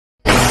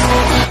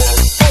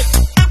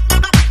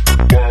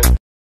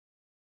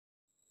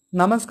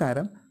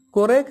നമസ്കാരം.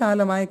 കുറേ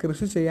കാലമായി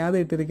കൃഷി ചെയ്യാതെ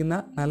ഇട്ടിരിക്കുന്ന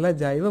നല്ല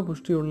ജൈവ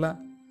പുഷ്ടിയുള്ള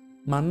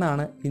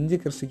മണ്ണാണ് ഇഞ്ചി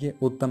കൃഷിക്ക്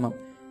ഉത്തമം.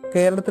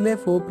 കേരളത്തിലെ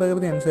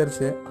ഭൂപ്രകൃതി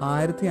അനുസരിച്ച്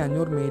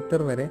 1500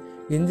 മീറ്റർ വരെ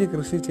ഇഞ്ചി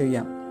കൃഷി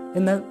ചെയ്യാം.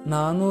 എന്നാൽ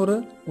 400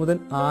 മുതൽ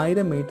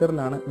 1000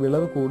 മീറ്ററിലാണ്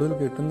വിളവ് കൂടുതൽ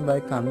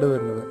കിട്ടുന്നതായി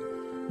കണ്ടുവരുന്നത്.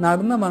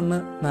 നടുന്ന മണ്ണ്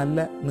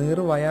നല്ല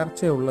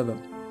നീർവയാർച്ചയുള്ളതും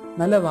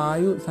നല്ല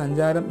വായു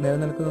സഞ്ചാരം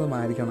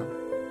നിലനിൽക്കുന്നതുമായിരിക്കണം.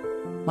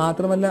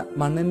 മാത്രമല്ല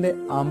മണ്ണിന്റെ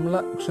അമ്ല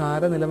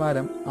ക്ഷാര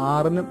നിലവാരം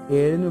 6നും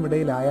 7നും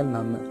ഇടയിലായാൽ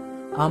നന്ന്.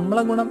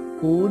 അമ്ലഗുണം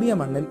കൂടിയ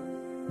മണ്ണിൽ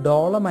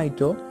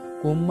ഡോളമൈറ്റോ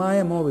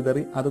കുമ്മായമോ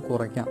വിതറി അത്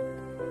കുറയ്ക്കാം.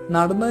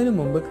 നടുന്നതിനു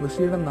മുമ്പ്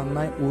കൃഷിയിടം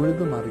നന്നായി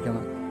ഉഴുതു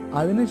മറിക്കണം.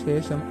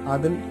 അതിനുശേഷം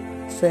അതിൽ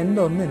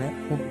സെന്റ് 1-ന്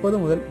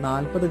 30 മുതൽ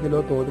 40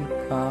 കിലോ തോതിൽ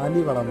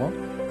കാലിവളമോ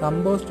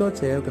കമ്പോസ്റ്റോ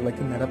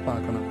ചേർത്തിളക്കി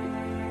നിരപ്പാക്കണം.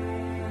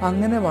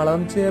 അങ്ങനെ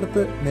വളം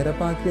ചേർത്ത്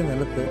നിരപ്പാക്കിയ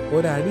നിലത്ത്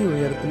ഒരടി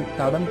ഉയരത്തിൽ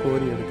തടം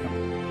കോരിയെടുക്കാം.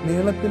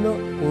 നീളത്തിലോ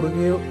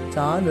കുറുകയോ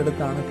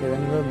ചാലെടുത്താണ്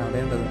കിഴങ്ങുകൾ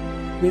നടേണ്ടത്.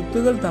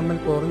 വിത്തുകൾ തമ്മിൽ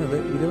കുറഞ്ഞത്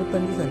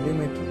 25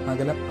 സെന്റിമീറ്റർ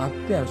അകലം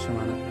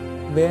അത്യാവശ്യമാണ്.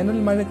 വേനൽ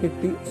മഴ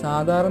കിട്ടി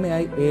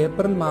സാധാരണയായി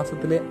ഏപ്രിൽ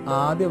മാസത്തിലെ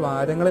ആദ്യ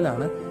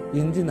വാരങ്ങളിലാണ്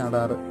ഇഞ്ചി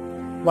നടാറ്.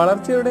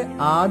 വളർച്ചയുടെ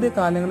ആദ്യ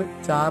കാലങ്ങളിൽ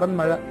ചാറൽ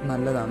മഴ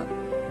നല്ലതാണ്.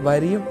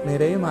 വരിയും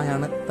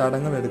നിരയുമായാണ്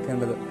തടങ്ങൾ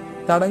എടുക്കേണ്ടത്.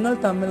 തടങ്ങൾ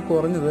തമ്മിൽ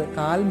കുറഞ്ഞത്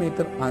 1/4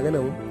 മീറ്റർ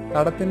അകലവും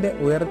തടത്തിന്റെ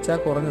ഉയർച്ച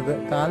കുറഞ്ഞത്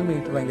 1/4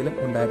 മീറ്ററെങ്കിലും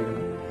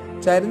ഉണ്ടായിരിക്കണം.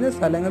 ചരിഞ്ഞ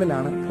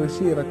സ്ഥലങ്ങളിലാണ്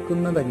കൃഷി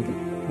ഇറക്കുന്നതെങ്കിൽ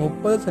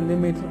 30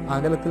 സെന്റിമീറ്റർ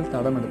അകലത്തിൽ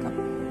തടമെടുക്കാം.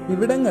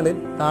 ഇവിടങ്ങളിൽ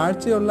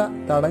താഴ്ചയുള്ള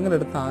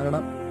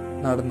തടങ്ങളെടുത്താകണം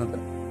നടുന്നത്.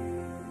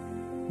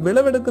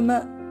 വിളവെടുക്കുന്ന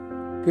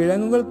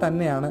കിഴങ്ങുകൾ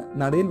തന്നെയാണ്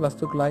നടീൽ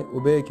വസ്തുക്കളായി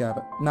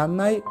ഉപയോഗിക്കാറ്.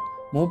 നന്നായി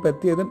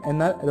മൂപ്പെത്തിയതും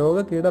എന്നാൽ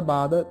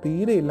രോഗകീടബാധ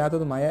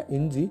തീരെയില്ലാത്തതുമായ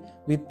ഇഞ്ചി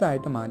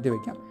വിത്തായിട്ട്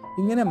മാറ്റിവെക്കാം.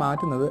 ഇങ്ങനെ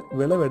മാറ്റുന്നത്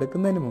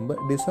വിളവെടുക്കുന്നതിന് മുമ്പ്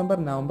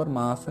ഡിസംബർ-നവംബർ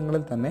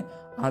മാസങ്ങളിൽ തന്നെ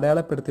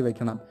അടയാളപ്പെടുത്തി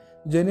വെക്കണം.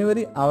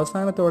 ജനുവരി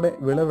അവസാനത്തോടെ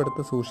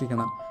വിളവെടുത്ത്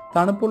സൂക്ഷിക്കണം.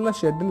 തണുപ്പുള്ള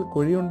ഷെഡിൽ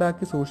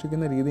കുഴിയുണ്ടാക്കി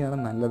സൂക്ഷിക്കുന്ന രീതിയാണ്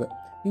നല്ലത്.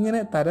 ഇങ്ങനെ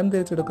തരം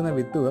തിരിച്ചെടുക്കുന്ന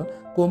വിത്തുകൾ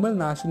കുമിൾ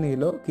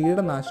നാശിനിയിലോ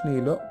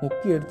കീടനാശിനിയിലോ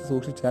മുക്കിയെടുത്ത്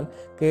സൂക്ഷിച്ചാൽ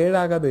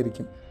കേടാകാതെ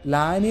ഇരിക്കും.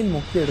 ലായനിയിൽ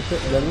മുക്കിയെടുത്ത്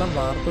വെള്ളം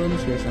വാർത്തതിനു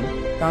ശേഷം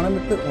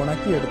തണലത്ത്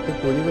ഉണക്കിയെടുത്ത്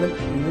കുഴികളിൽ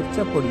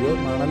ഈർച്ചപ്പൊടിയോ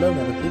മണലോ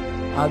നിരത്തി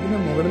അതിനു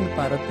മുകളിൽ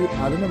പരത്തി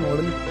അതിനു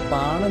മുകളിൽ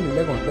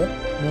പാണനില കൊണ്ട്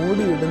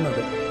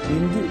മൂടിയിടുന്നത്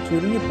ഇഞ്ചി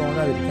ചുരുങ്ങി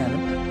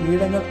പോകാതിരിക്കാനും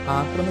കീടങ്ങൾ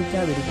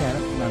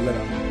ആക്രമിക്കാതിരിക്കാനും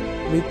നല്ലതാണ്.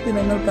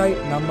 വിത്തിനങ്ങൾക്കായി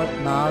നമ്മൾ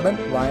നാടൻ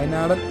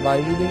വയനാടൻ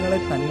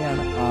വൈവിധ്യങ്ങളെ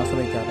തന്നെയാണ്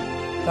ആശ്രയിക്കാറ്.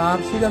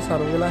 കാർഷിക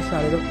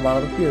സർവകലാശാലകൾ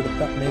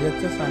വളർത്തിയെടുത്ത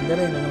മികച്ച സങ്കര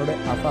ഇനങ്ങളുടെ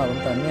അഭാവം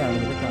തന്നെയാണ്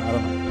ഇതിന്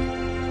കാരണം.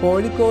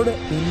 Kozhikode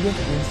Indian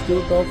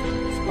institute of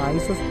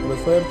spices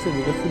research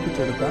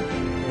വികസിപ്പിച്ചെടുത്ത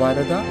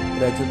വരദ,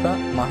 രജത,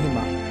 മഹിമ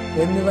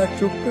എന്നിവ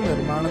ചുക്ക്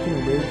നിർമ്മാണത്തിന്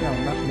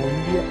ഉപയോഗിക്കാവുന്ന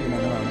മുന്തിയ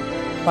ഇനങ്ങളാണ്.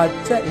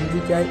 പച്ച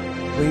ഇഞ്ചിക്കായി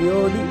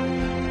റിയോഡി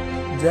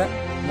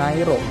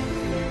ജനൈറോ,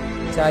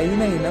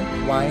 ചൈന ഇനം,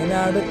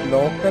 വയനാട്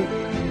ലോക്കൽ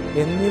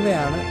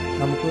എന്നിവയാണ്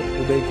നമുക്ക്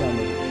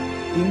ഉപയോഗിക്കാവുന്നത്.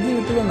 ഇഞ്ചി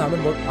വിത്തുകൾ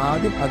നടുമ്പോൾ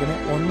ആദ്യം അതിനെ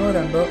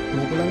 1-2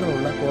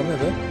 മുകുളങ്ങളുള്ള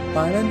കുറഞ്ഞത്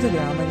 15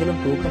 ഗ്രാമെങ്കിലും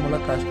തൂക്കമുള്ള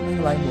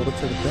കഷ്ണങ്ങളായി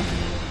മുറിച്ചെടുത്ത്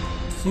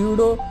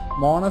സ്യൂഡോ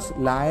മോണസ്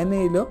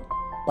ലായനയിലോ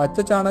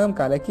പച്ചച്ചാണകം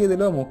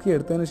കലക്കിയതിലോ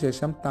മുക്കിയെടുത്തതിനു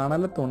ശേഷം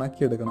തണലത്ത്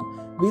ഉണക്കിയെടുക്കണം.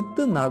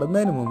 വിത്ത്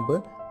നടുന്നതിന് മുമ്പ്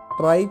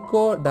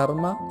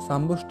ട്രൈക്കോഡർമ,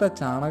 സമ്പുഷ്ട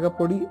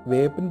ചാണകപ്പൊടി,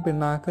 വേപ്പിൻ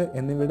പിണ്ണാക്ക്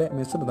എന്നിവയുടെ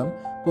മിശ്രിതം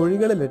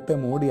കുഴികളിലിട്ട്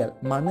മൂടിയാൽ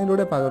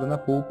മണ്ണിലൂടെ പകരുന്ന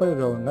പൂപ്പൽ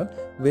രോഗങ്ങൾ,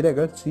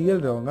 വിരകൾ, ചീയൽ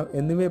രോഗങ്ങൾ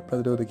എന്നിവയെ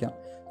പ്രതിരോധിക്കാം.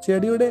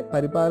 ചെടിയുടെ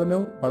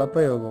പരിപാലനവും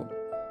വളപ്രയോഗവും.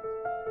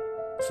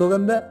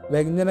 സുഗന്ധ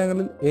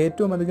വ്യഞ്ജനങ്ങളിൽ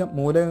ഏറ്റവും അധികം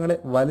മൂലകങ്ങളെ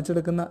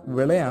വലിച്ചെടുക്കുന്ന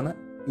വിളയാണ്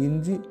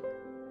ഇഞ്ചി.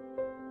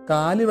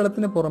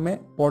 കാലിവളത്തിന് പുറമെ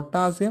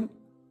പൊട്ടാസ്യം,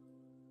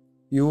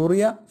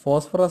 യൂറിയ,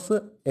 ഫോസ്ഫറസ്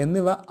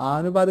എന്നിവ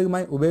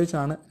ആനുപാതികമായി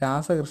ഉപയോഗിച്ചാണ്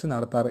രാസകൃഷി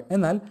നടത്താറ്.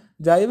 എന്നാൽ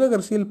ജൈവ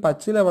കൃഷിയിൽ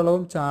പച്ചില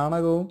വളവും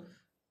ചാണകവും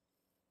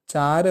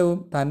ചാരവും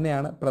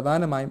തന്നെയാണ്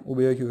പ്രധാനമായും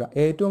ഉപയോഗിക്കുക.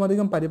 ഏറ്റവും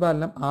അധികം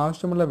പരിപാലനം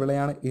ആവശ്യമുള്ള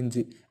വിളയാണ്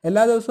ഇഞ്ചി.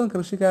 എല്ലാ ദിവസവും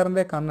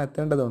കൃഷിക്കാരന്റെ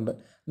കണ്ണെത്തേണ്ടതുണ്ട്.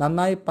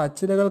 നന്നായി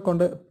പച്ചിലകൾ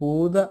കൊണ്ട്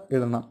പൂത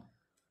ഇടണം.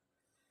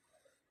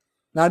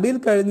 നടിയിൽ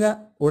കഴിഞ്ഞ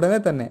ഉടനെ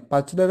തന്നെ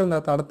പച്ചിലകൾ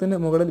തടത്തിന്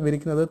മുകളിൽ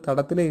വിരിക്കുന്നത്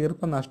തടത്തിലെ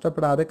ഈർപ്പം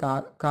നഷ്ടപ്പെടാതെ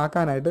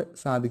കാക്കാനായിട്ട്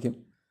സാധിക്കും.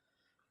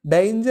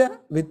 ഡൈഞ്ച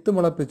വിത്ത്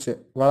മുളപ്പിച്ച്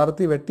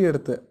വളർത്തി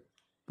വെട്ടിയെടുത്ത്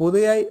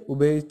പുതിയായി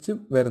ഉപയോഗിച്ചും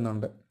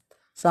വരുന്നുണ്ട്.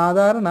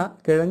 സാധാരണ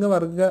കിഴങ്ങ്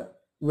വർഗ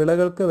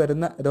വിളകൾക്ക്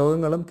വരുന്ന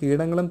രോഗങ്ങളും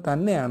കീടങ്ങളും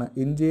തന്നെയാണ്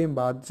ഇഞ്ചിയെയും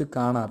ബാധിച്ച്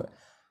കാണാറ്.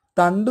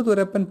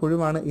 തണ്ടുതുരപ്പൻ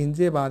പുഴുവാണ്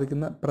ഇഞ്ചിയെ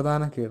ബാധിക്കുന്ന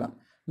പ്രധാന കീടം.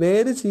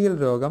 വേര് ചീയൽ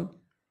രോഗം,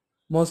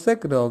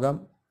 മൊസൈക് രോഗം,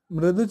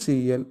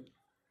 മൃദുചീയൽ,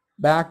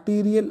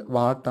 ബാക്ടീരിയൽ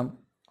വാട്ടം,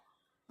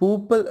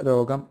 പൂപ്പൽ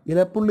രോഗം,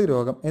 ഇലപ്പുള്ളി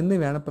രോഗം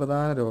എന്നിവയാണ്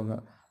പ്രധാന രോഗങ്ങൾ.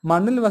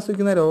 മണ്ണിൽ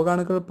വസിക്കുന്ന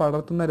രോഗാണുക്കൾ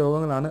പടർത്തുന്ന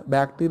രോഗങ്ങളാണ്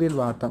ബാക്ടീരിയൽ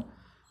വാട്ടം,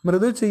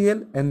 മൃദുചീയൽ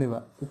എന്നിവ.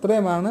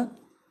 ഇത്രയുമാണ്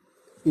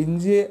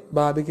ഇഞ്ചിയെ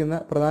ബാധിക്കുന്ന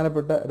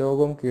പ്രധാനപ്പെട്ട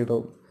രോഗവും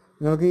കീടവും.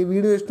 നിങ്ങൾക്ക് ഈ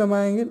വീഡിയോ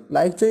ഇഷ്ടമായെങ്കിൽ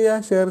ലൈക്ക് ചെയ്യുക,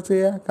 ഷെയർ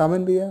ചെയ്യുക,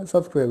 കമൻറ്റ് ചെയ്യുക,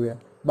 സബ്സ്ക്രൈബ് ചെയ്യുക.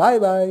 Bye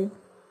bye.